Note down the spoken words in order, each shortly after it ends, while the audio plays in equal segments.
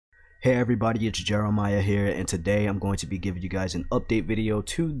Hey everybody, it's Jeremiah here, and today I'm going to be giving you guys an update video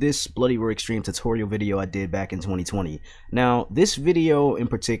to this Bloody Roar Extreme tutorial video I did back in 2020. Now, this video in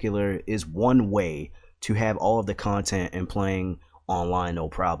particular is one way to have all of the content and playing online no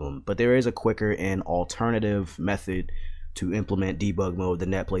problem, but there is a quicker and alternative method to implement debug mode, the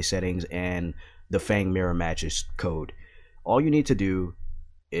Netplay Settings, and the Fang mirror matches code. All you need to do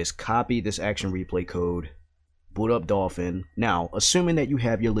is copy this ActionReplay code, boot up Dolphin. Now, assuming that you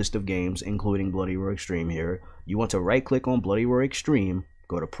have your list of games, including Bloody Roar Extreme here, you want to right click on Bloody Roar Extreme,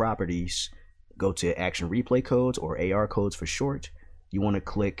 go to Properties, go to ActionReplay Codes, or AR Codes for short. You want to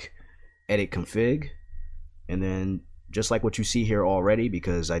click Edit Config, and then just like what you see here already,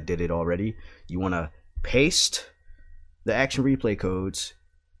 because I did it already, you want to paste the ActionReplay codes,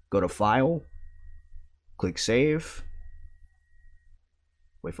 go to File, click Save,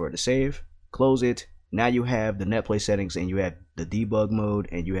 wait for it to save, close it. Now you have the Netplay settings and you have the debug mode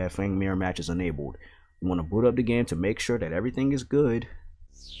and you have Fang mirror matches enabled. You want to boot up the game to make sure that everything is good.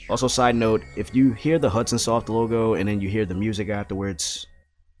 Also, side note, if you hear the Hudson Soft logo and then you hear the music afterwards,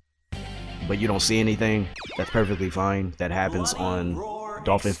 but you don't see anything, that's perfectly fine. That happens on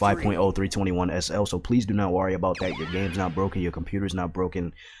Dolphin 5.0 321 SL, so please do not worry about that. Your game's not broken, your computer's not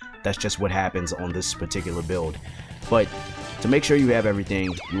broken. That's just what happens on this particular build. But to make sure you have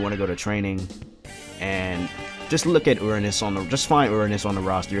everything, you want to go to Training, and just look at Uranus on the, just find Uranus on the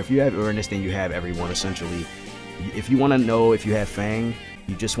roster. If you have Uranus, then you have everyone essentially. If you want to know if you have Fang,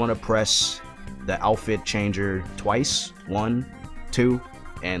 you just want to press the outfit changer twice, 1, 2,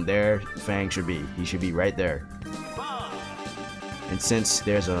 and there Fang should be. He should be right there. And since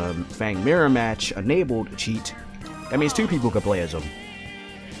there's a Fang mirror match enabled cheat, that means 2 people could play as him.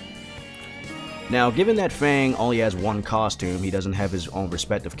 Now, given that Fang only has 1 costume, he doesn't have his own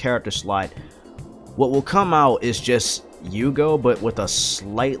respective character slot, what will come out is just Hugo, but with a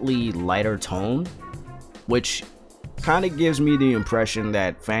slightly lighter tone, which kind of gives me the impression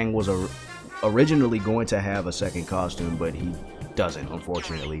that Fang was originally going to have a second costume, but he doesn't,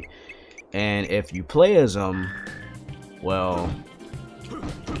 unfortunately. And if you play as him, well,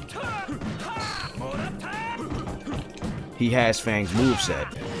 he has Fang's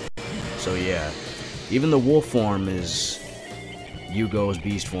moveset. So yeah, even the wolf form is Hugo's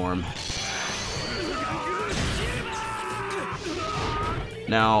beast form.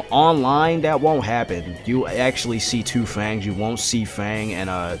 Now, online, that won't happen. You actually see 2 Fangs. You won't see Fang and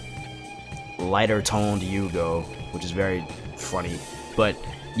a lighter toned Hugo, which is very funny. But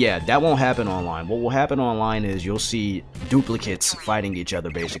yeah, that won't happen online. What will happen online is you'll see duplicates fighting each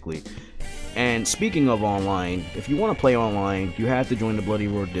other, basically. And speaking of online, if you want to play online, you have to join the Bloody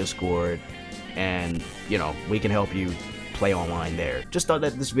Roar Discord, and, you know, we can help you play online there. Just thought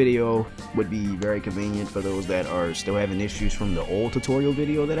that this video would be very convenient for those that are still having issues from the old tutorial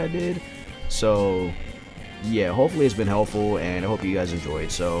video that I did. So yeah, hopefully it's been helpful, and I hope you guys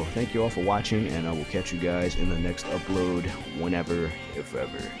enjoyed. So thank you all for watching, and I will catch you guys in the next upload, whenever, if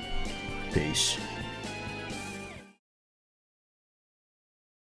ever. Peace.